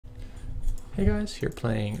Hey guys, here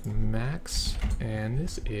playing Max, and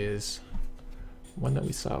this is one that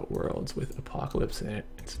we saw at Worlds with Apocalypse in it.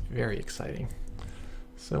 It's very exciting.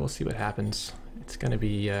 So we'll see what happens. It's gonna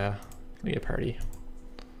be a party.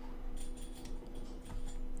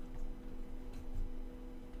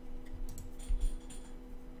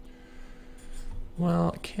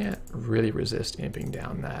 Well, I can't really resist imping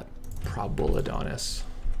down that probable Adonis.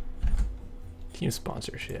 Team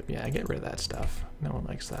sponsorship, yeah, get rid of that stuff. No one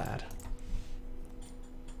likes that.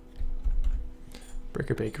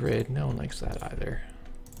 Breaker Bait Grid, no one likes that either.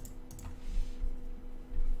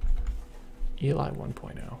 Eli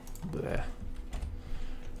 1.0, bleh.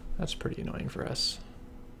 That's pretty annoying for us.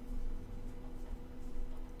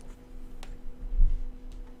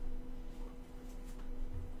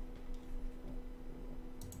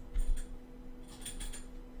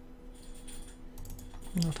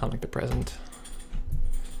 Atomic the Present.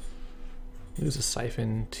 Lose a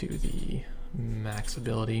Siphon to the max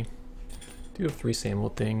ability. Do have 3 same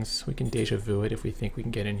old things. We can deja vu it if we think we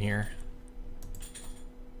can get in here.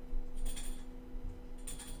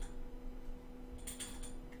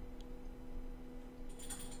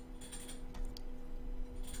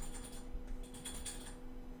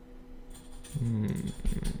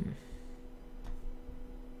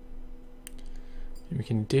 We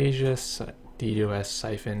can deja DDoS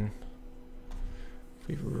Siphon if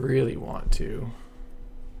we really want to.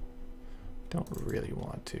 Don't really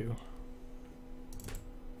want to.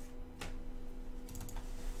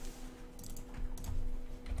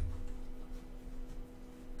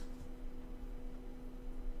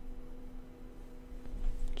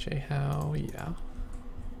 J-How, yeah.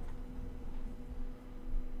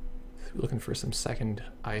 So we're looking for some second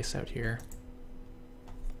ice out here.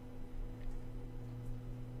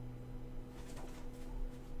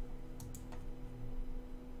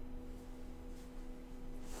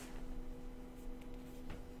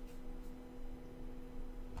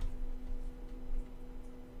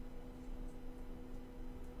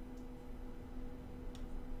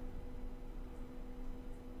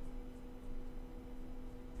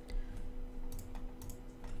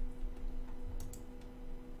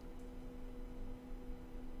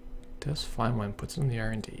 Does find one, puts in the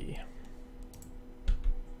R&D.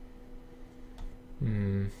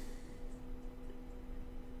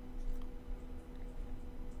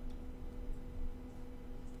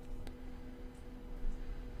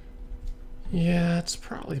 Yeah, it's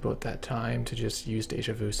probably about that time to just use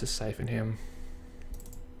Deja Vu to siphon him.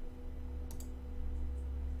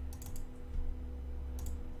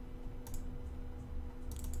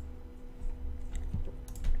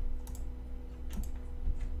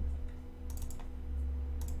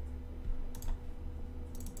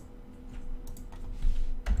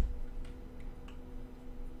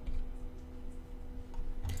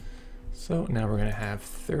 So now we're going to have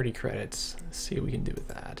 30 credits. Let's see what we can do with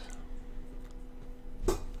that.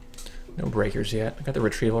 No breakers yet. I got the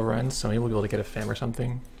retrieval run, so maybe we'll be able to get a fem or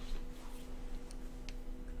something.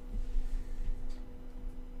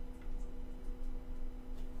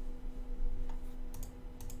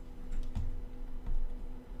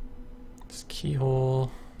 This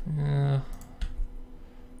keyhole,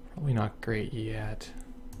 probably not great yet.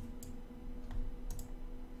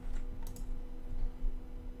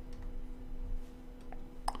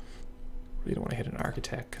 Really don't want to hit an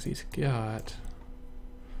architect because he's got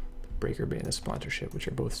the Breaker Bait and the sponsorship, which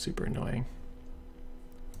are both super annoying.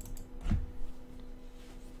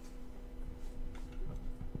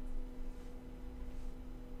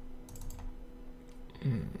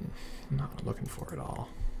 Not what I'm looking for at all.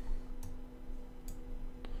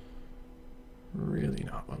 Really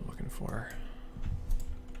not what I'm looking for.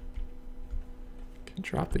 Can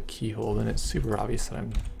drop the keyhole, then it's super obvious that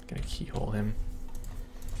I'm gonna keyhole him.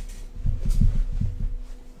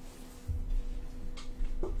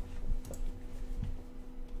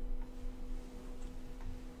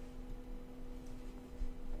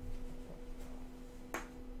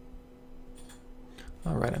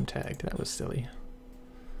 Alright, I'm tagged. That was silly.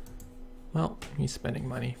 Well, he's spending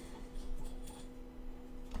money.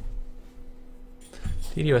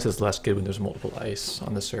 DDoS is less good when there's multiple ice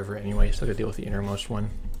on the server anyway, so I gotta deal with the innermost one.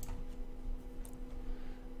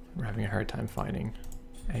 We're having a hard time finding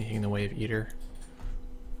anything in the way of Eater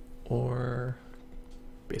or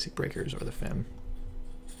basic breakers or the fem.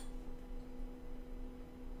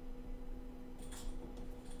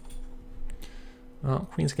 Well,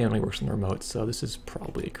 Queen's Game only works on the remote, so this is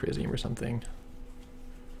probably a Chrysium or something.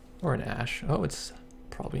 Or an Ash. Oh, it's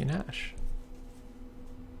probably an Ash.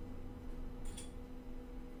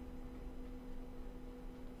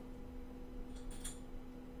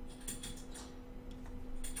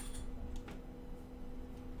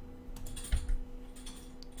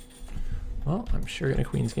 Well, I'm sure gonna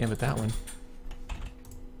Queen's Gambit that one.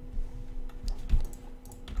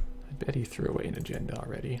 I bet he threw away an agenda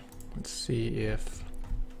already. Let's see if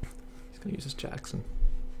he's gonna use his Jackson.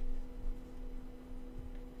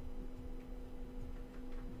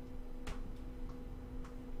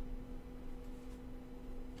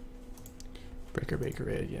 Breaker Baker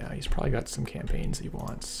Id, yeah, he's probably got some campaigns he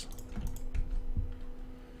wants.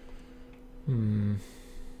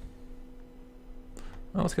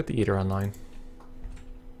 Well, let's get the Eater online.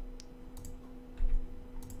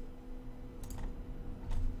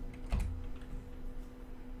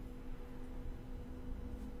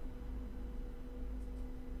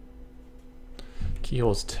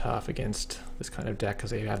 Keyhole's tough against this kind of deck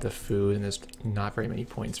because they have the food and there's not very many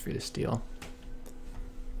points for you to steal.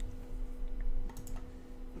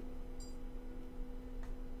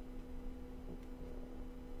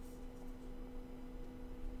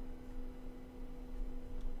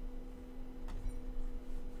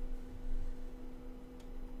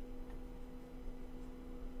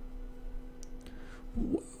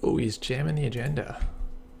 Whoa, he's jamming the agenda.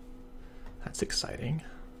 That's exciting.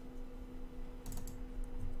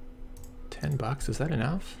 $10, is that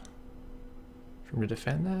enough for him to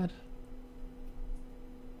defend that?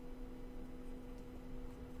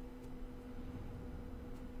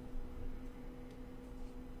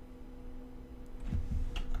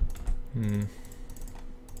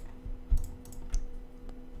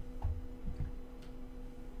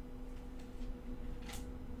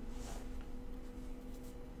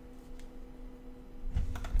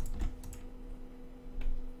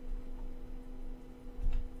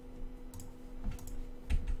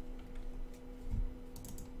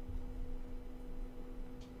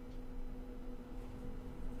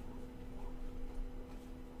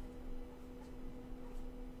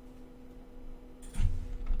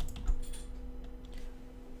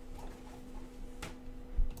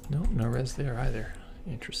 Nope, no res there either.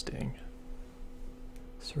 Interesting.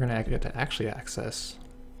 So we're gonna get to actually access.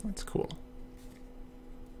 That's cool.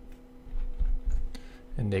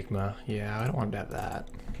 Enigma, yeah, I don't want to have that.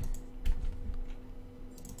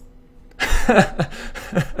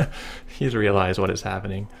 He's realized what is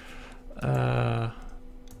happening. The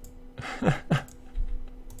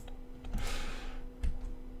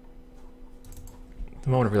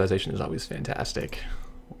moment of realization is always fantastic.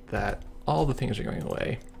 That all the things are going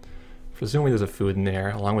away. Presumably there's a food in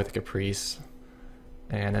there, along with a Caprice.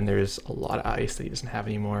 And then there's a lot of ice that he doesn't have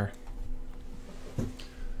anymore.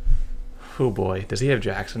 Oh boy, does he have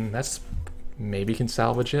Jackson? That's maybe can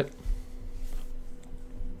salvage it.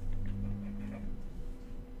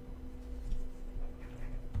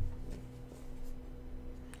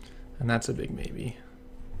 And that's a big maybe.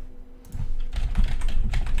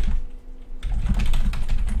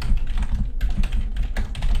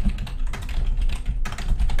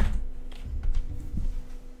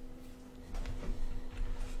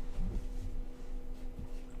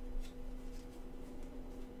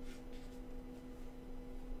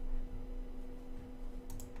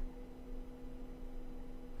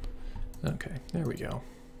 Okay, there we go.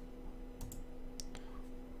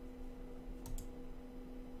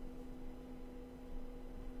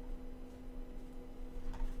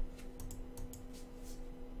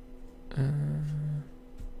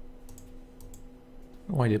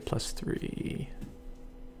 Oh, I did +3.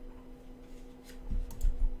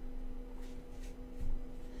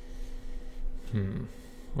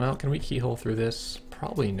 Well, can we keyhole through this?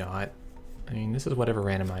 Probably not. I mean, this is whatever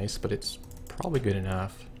random ice, but it's probably good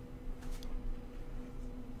enough.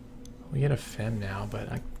 We get a Fem now,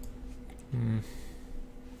 but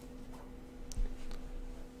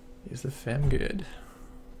is the Fem good?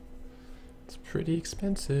 It's pretty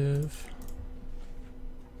expensive.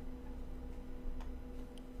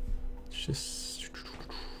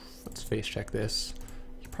 Let's face check this.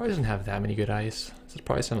 He probably doesn't have that many good ice. This is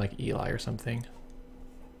probably something like Eli or something.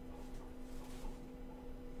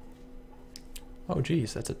 Oh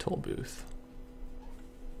geez, that's a toll booth.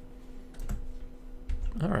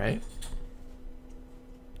 Alright.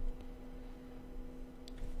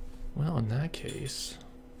 Well, in that case...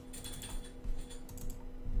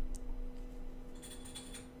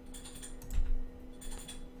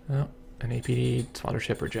 Oh, an APD,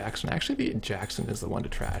 Spottership, or Jackson. Actually, Jackson is the one to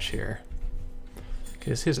trash here.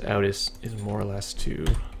 Because his out is more or less to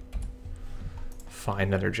find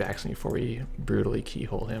another Jackson before we brutally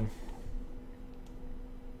keyhole him.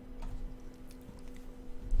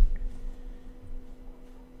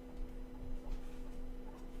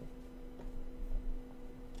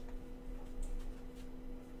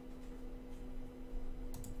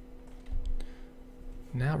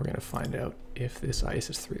 Now we're going to find out if this ice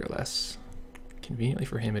is 3 or less. Conveniently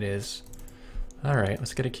for him it is. Alright,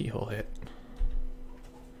 let's get a keyhole hit.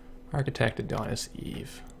 Architect, Adonis,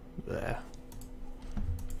 Eve. Bleh.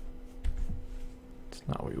 It's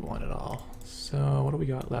not what we want at all. So what do we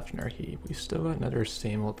got left in our heap? We still got another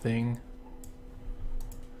same old thing.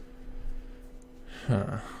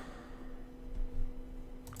 Huh.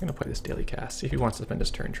 I'm gonna play this daily cast, see if he wants to spend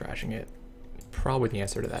his turn trashing it. Probably the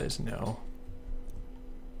answer to that is no.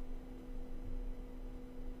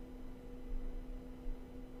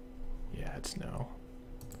 Yeah, it's no.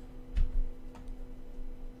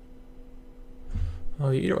 Well,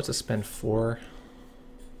 the eater wants to spend 4.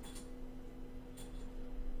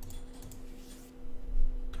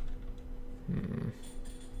 I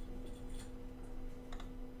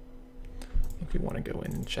think we want to go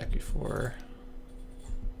in and check before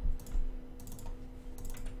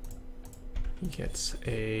he gets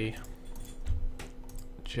a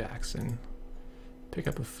Jackson. Pick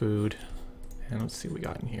up a food, and let's see what we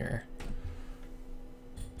got in here.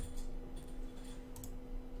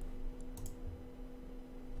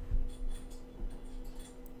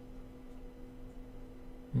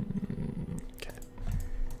 Okay.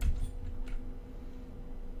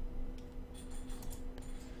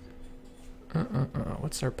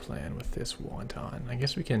 What's our plan with this wonton? I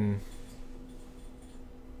guess we can...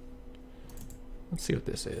 Let's see what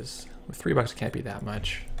this is. With $3 it can't be that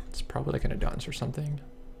much. It's probably like an Adonis or something.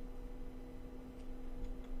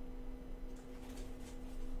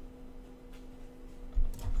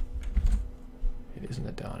 It is an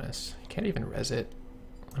Adonis. You can't even res it.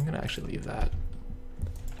 I'm gonna actually leave that,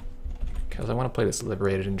 because I want to play this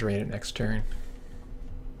liberated and drain it next turn.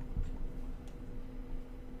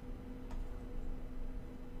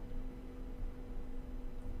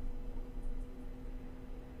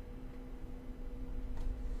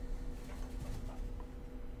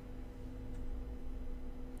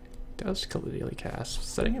 Does kill the daily cast.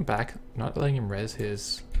 Setting him back, not letting him res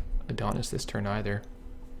his Adonis this turn either.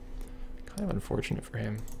 Kind of unfortunate for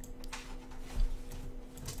him.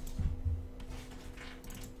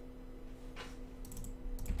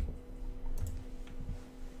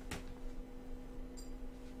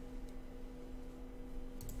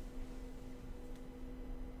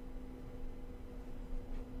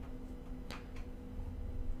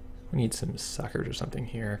 We need some suckers or something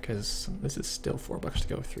here, because this is still $4 to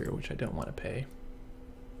go through, which I don't want to pay.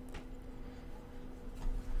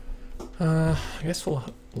 I guess we'll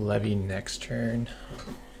levy next turn.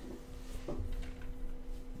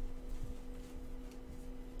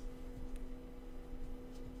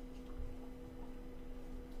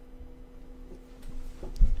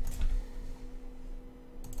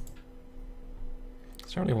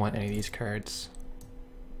 I don't really want any of these cards.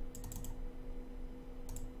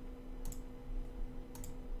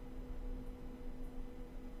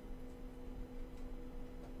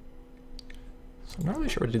 So I'm not really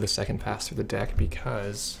sure what to do the second pass through the deck,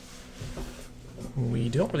 because we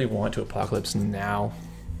don't really want to Apocalypse now,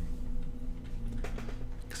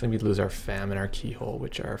 because then we'd lose our Fam and our Keyhole,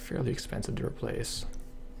 which are fairly expensive to replace.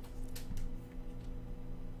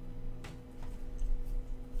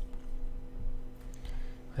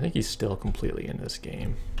 I think he's still completely in this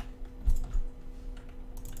game.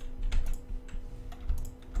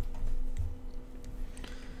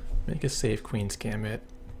 Make a safe Queen's Gambit.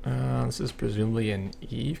 This is presumably an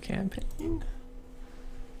Eve campaign?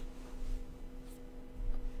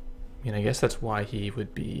 I mean, I guess that's why he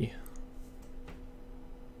would be...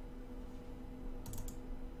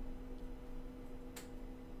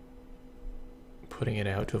 putting it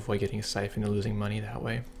out to avoid getting siphoned and losing money that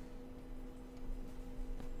way.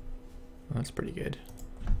 Well, that's pretty good.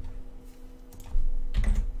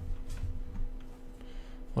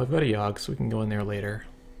 Well, I've got a Yogg, so we can go in there later.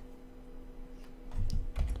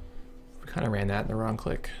 We kind of ran that in the wrong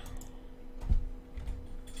click.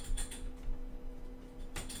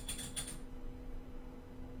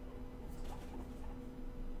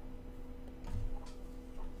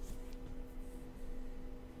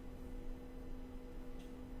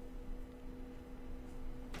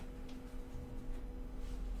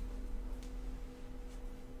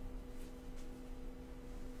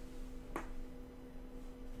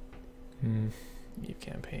 Eve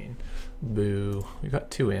campaign. Boo. We've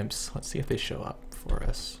got 2 imps. Let's see if they show up for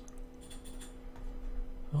us.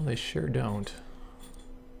 Well, they sure don't.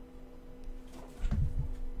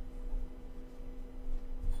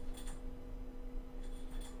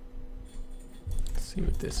 Let's see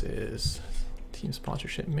what this is. Team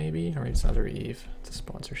sponsorship maybe? Or it's another Eve. It's a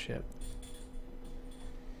sponsorship.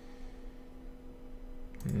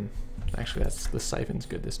 Actually, that's the siphon's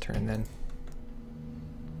good this turn then.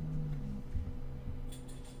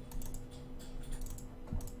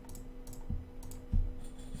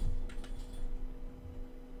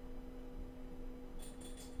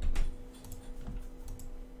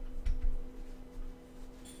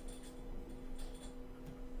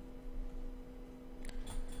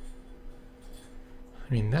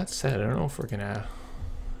 I mean, that said, I don't know if we're gonna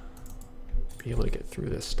be able to get through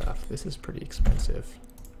this stuff. This is pretty expensive.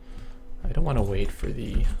 I don't want to wait for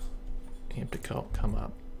the amp to come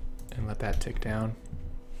up and let that tick down.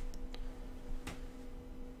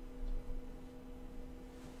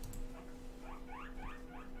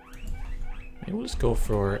 Maybe we'll just go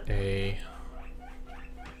for a...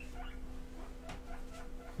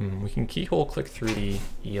 we can keyhole click through the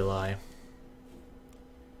Eli.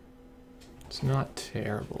 It's not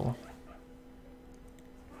terrible.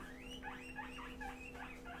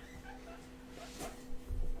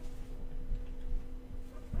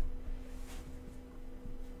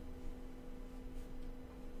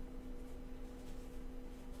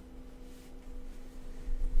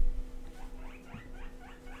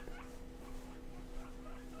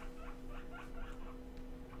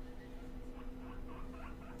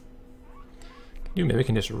 Maybe we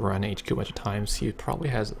can just run HQ a bunch of times. He probably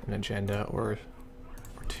has an agenda or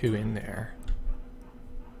two in there.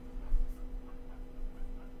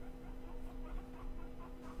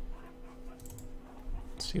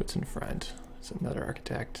 Let's see what's in front. It's another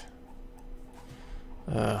architect.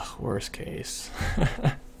 Ugh, worst case.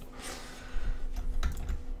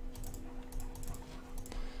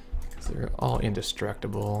 Because they're all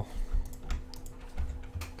indestructible.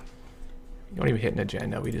 You don't even hit an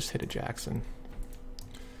agenda, we just hit a Jackson.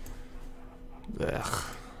 Ugh,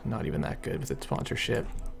 not even that good with the sponsorship.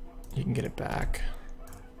 You can get it back.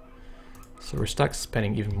 So we're stuck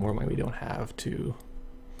spending even more money we don't have to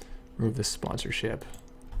remove this sponsorship.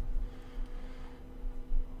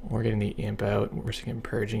 Or getting the imp out, we're seeing him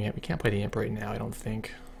purging it. We can't play the imp right now, I don't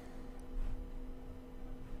think.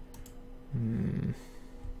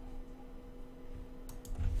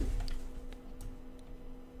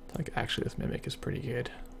 Like, actually this mimic is pretty good.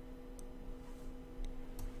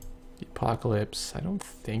 The Apocalypse, I don't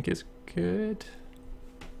think is good.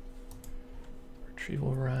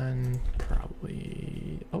 Retrieval run,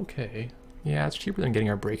 probably okay. Yeah, it's cheaper than getting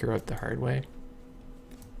our breaker out the hard way.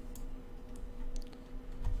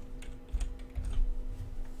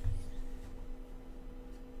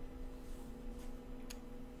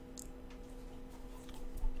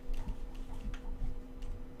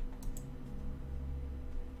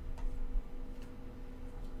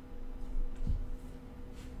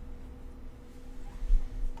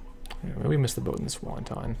 Yeah, we missed the boat in this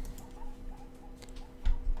wonton.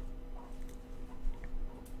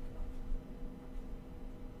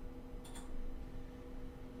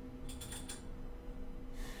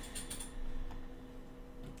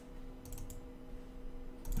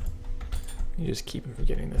 You just keep him from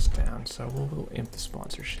getting this down, so we'll imp the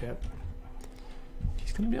sponsorship.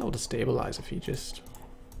 He's going to be able to stabilize if he just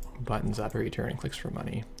buttons up every turn and clicks for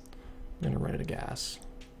money. I'm going to run out of gas.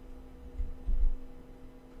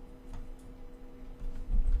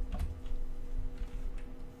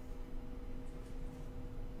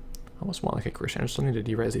 I almost want like a Christian. I just need to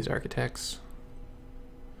derez these architects.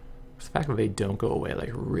 The fact that they don't go away like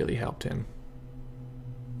really helped him.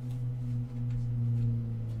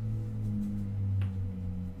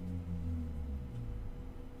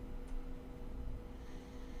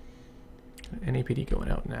 NAPD going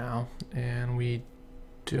out now, and we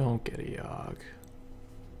don't get a Yogg.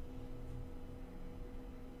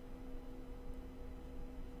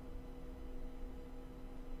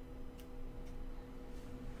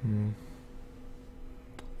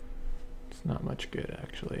 It's not much good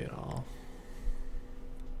actually at all.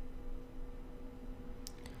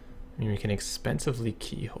 I mean, we can expensively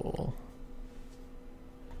keyhole.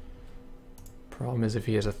 Problem is if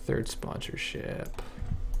he has a third sponsorship,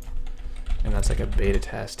 and that's like a beta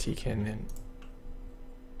test, he can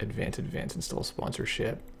advance, install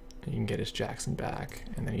sponsorship. He can get his Jackson back,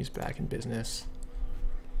 and then he's back in business.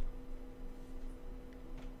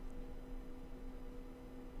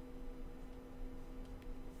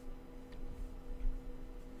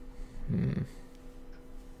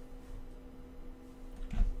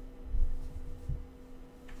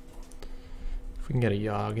 If we can get a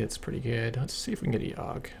Yogg, it's pretty good. Let's see if we can get a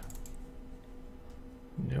Yogg.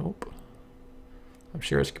 Nope. I'm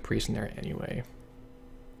sure it's Caprice in there anyway.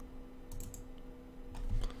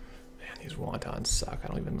 Man, these wontons suck. I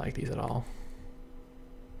don't even like these at all.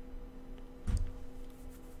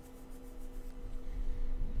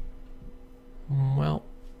 Well.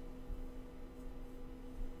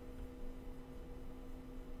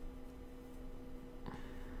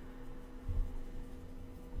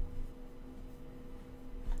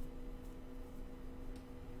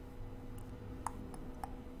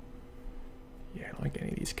 Yeah, I don't like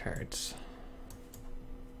any of these cards.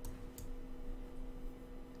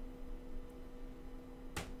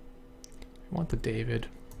 I want the David.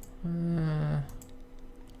 No,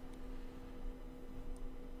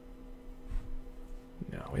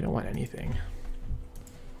 we don't want anything.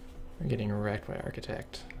 We're getting wrecked by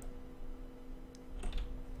Architect.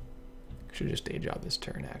 Should just day job this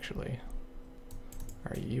turn, actually.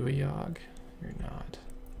 Are you a Yogg? You're not.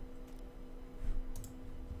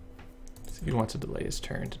 See if he wants to delay his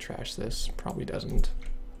turn to trash this. Probably doesn't.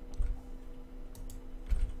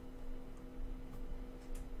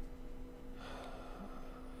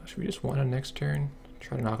 Should we just want on next turn?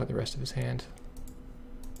 Try to knock out the rest of his hand.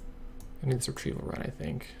 I need this retrieval run, I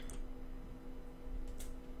think.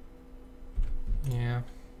 Yeah.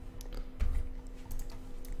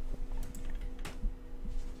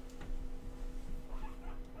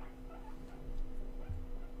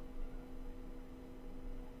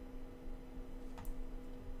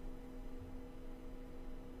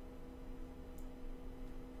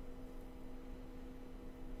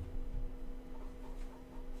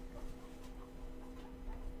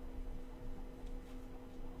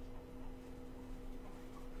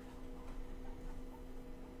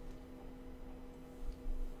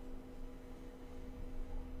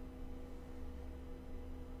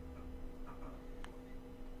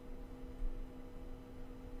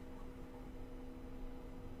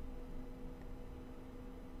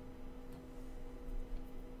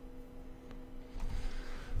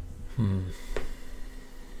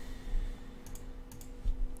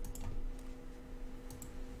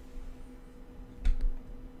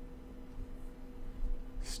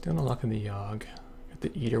 Still no luck in the Yogg. Got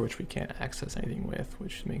the Eater, which we can't access anything with,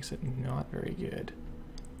 which makes it not very good.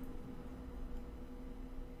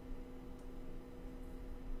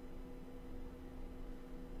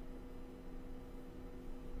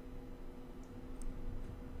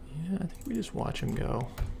 Yeah, I think we just watch him go.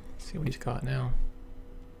 See what he's got now.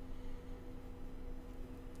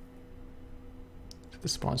 The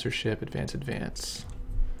sponsorship, advance.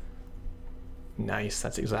 Nice,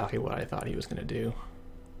 that's exactly what I thought he was gonna do.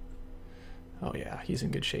 Oh yeah, he's in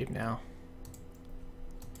good shape now.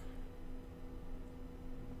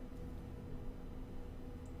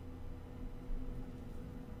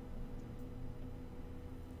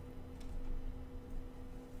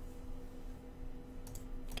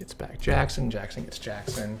 Gets back Jackson, Jackson gets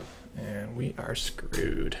Jackson, and we are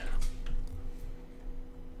screwed.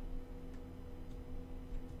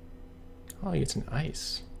 Oh, he gets an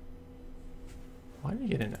ice. Why did he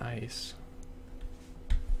get an ice?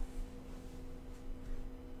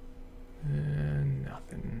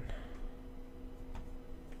 Nothing.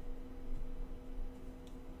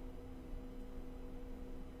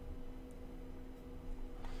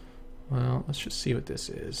 Well, let's just see what this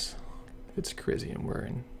is. If it's Crisium, we're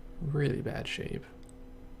in really bad shape.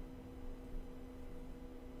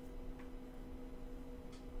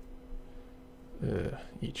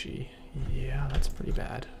 Ichi. Yeah, that's pretty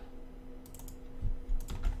bad.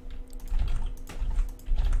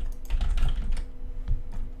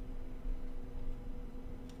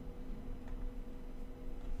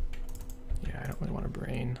 Yeah, I don't really want to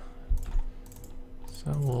brain.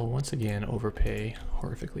 So we'll once again overpay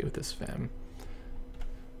horrifically with this Fem.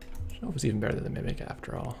 I don't know if it's even better than the Mimic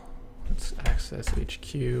after all. Let's access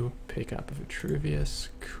HQ, pick up a Vitruvius,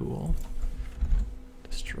 cool.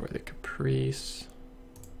 Destroy the Caprice.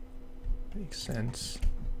 Makes sense.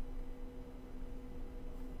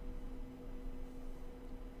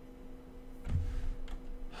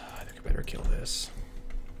 I think I better kill this.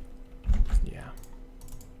 Yeah.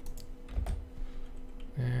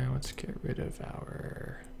 And let's get rid of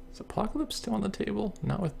our... Is Apocalypse still on the table?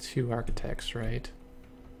 Not with 2 Architects, right?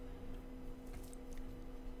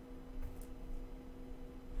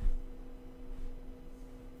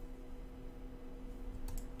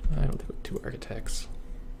 I don't think with 2 Architects.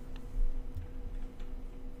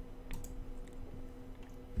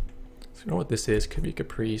 So you know what this is? Could be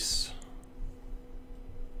Caprice.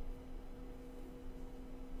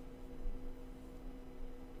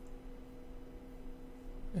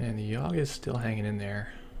 And the Yogg is still hanging in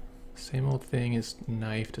there. Same old thing as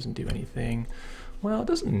Knife, doesn't do anything. Well, it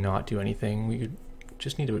doesn't not do anything. We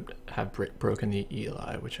just need to have broken the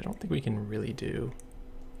Eli, which I don't think we can really do.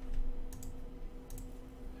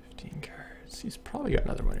 15 cards. He's probably got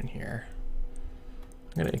another one in here.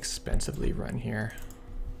 I'm gonna expensively run here.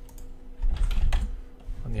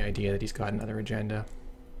 On the idea that he's got another agenda.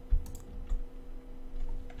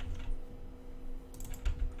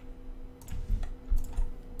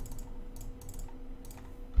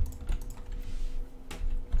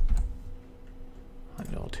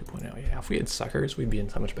 Unreal 2.0, yeah. If we had suckers, we'd be in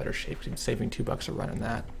so much better shape. We'd be saving $2 a run in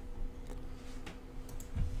that.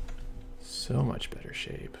 So much better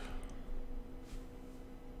shape.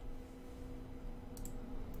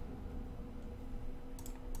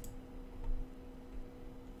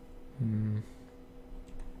 I don't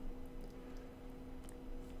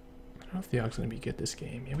know if the Yog's going to be good this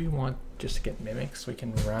game. Maybe we want just to get Mimic so we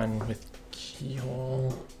can run with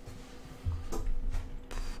Keyhole.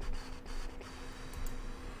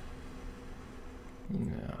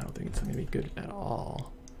 No, I don't think it's going to be good at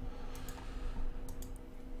all.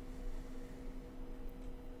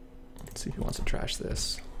 Let's see if he wants to trash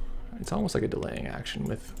this. It's almost like a delaying action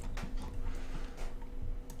with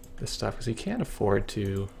this stuff because he can't afford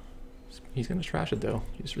to. He's going to trash it though.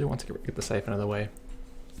 He just really wants to get the siphon out of the way.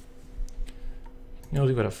 You know,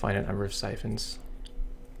 we've got to find a number of siphons.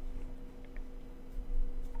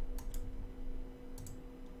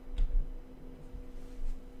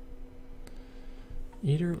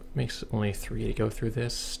 Eater makes only 3 to go through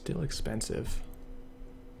this. Still expensive.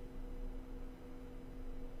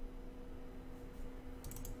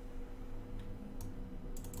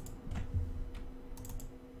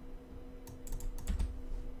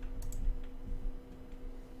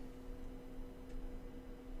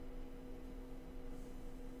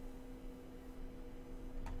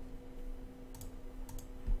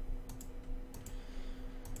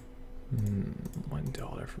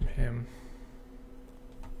 $1 from him.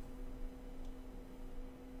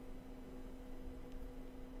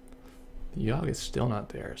 The Yogg is still not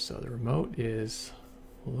there, so the remote is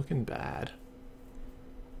looking bad.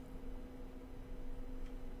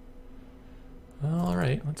 All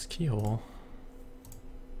right, let's keyhole.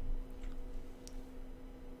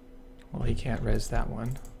 Well, he can't res that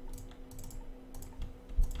one.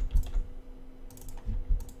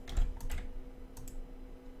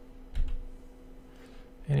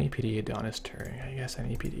 NAPD Adonis turn. I guess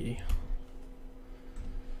NAPD.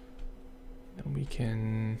 Then we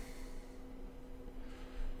can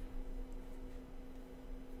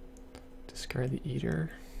discard the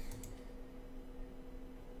Eater.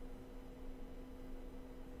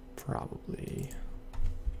 Probably.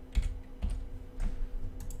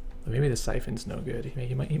 But maybe the siphon's no good.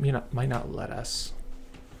 He might not let us.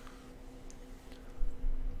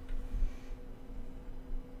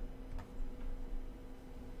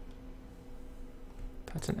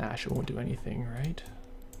 That's an Ash, it won't do anything, right?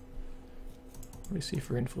 What do we see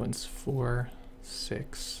for influence? 4,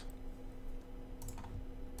 6.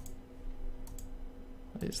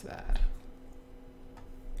 What is that?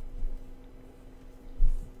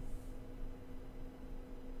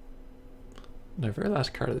 The very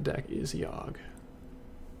last card of the deck is Yogg.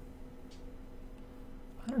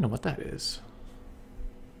 I don't know what that is.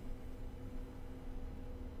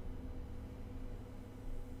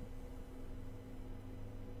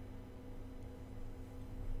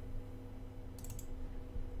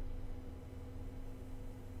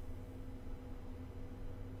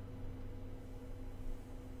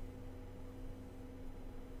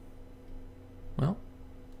 Well,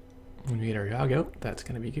 when we get our Yogg out, that's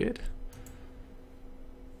going to be good.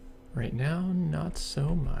 Right now, not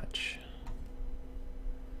so much.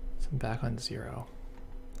 So I'm back on 0.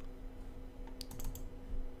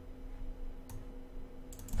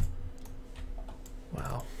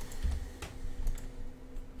 Wow.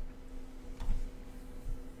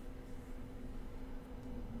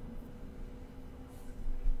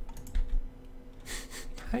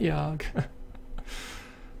 Hi, Yogg.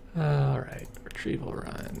 All right, retrieval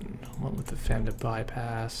run. One with the Femta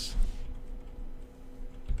bypass.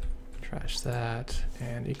 Trash that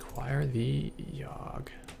and acquire the Yogg.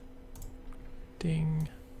 Ding.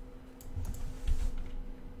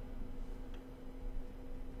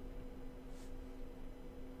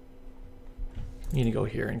 Need to go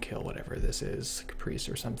here and kill whatever this is, Caprice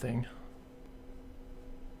or something.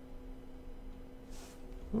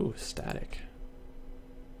 Ooh, static.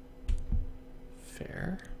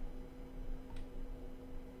 Fair.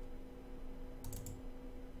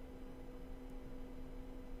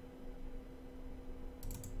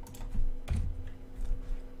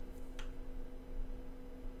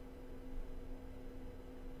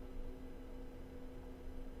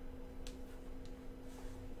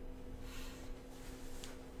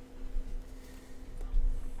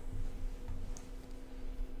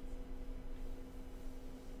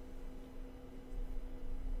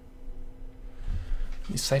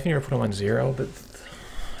 He's siphoning or put him on 0, but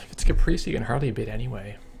if it's Caprice, he can hardly bid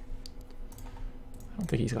anyway. I don't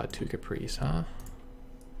think he's got 2 Caprice, huh?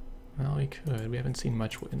 Well, he could. We haven't seen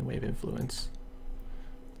much in the way of influence.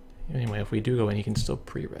 Anyway, if we do go in, he can still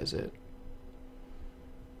pre-res it.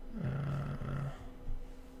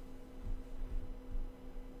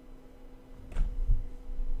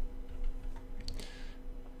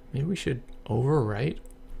 Maybe we should overwrite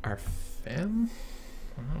our Fem?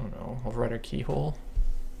 I don't know. Overwrite our Keyhole.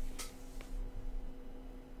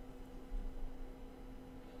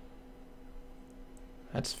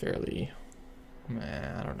 That's fairly,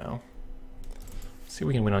 I don't know. Let's see if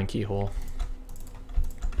we can win on keyhole.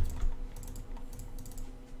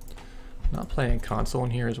 Not playing console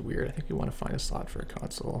in here is weird. I think we want to find a slot for a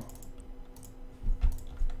console.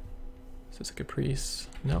 Is this a caprice?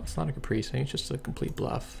 No, it's not a caprice. I think it's just a complete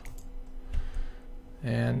bluff.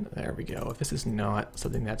 And there we go. If this is not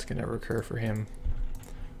something that's going to recur for him,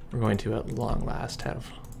 we're going to at long last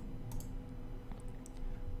have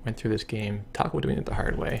went through this game. Talk about doing it the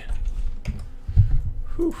hard way.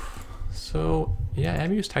 Whew. So yeah,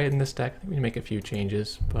 MU's tight in this deck. I think we can make a few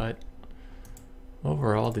changes, but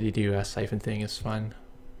overall the DDoS siphon thing is fun.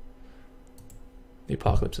 The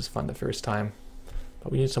Apocalypse is fun the first time,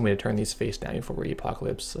 but we need some way to turn these face down before we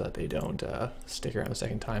Apocalypse so that they don't stick around the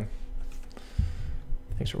second time.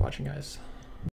 Thanks for watching, guys.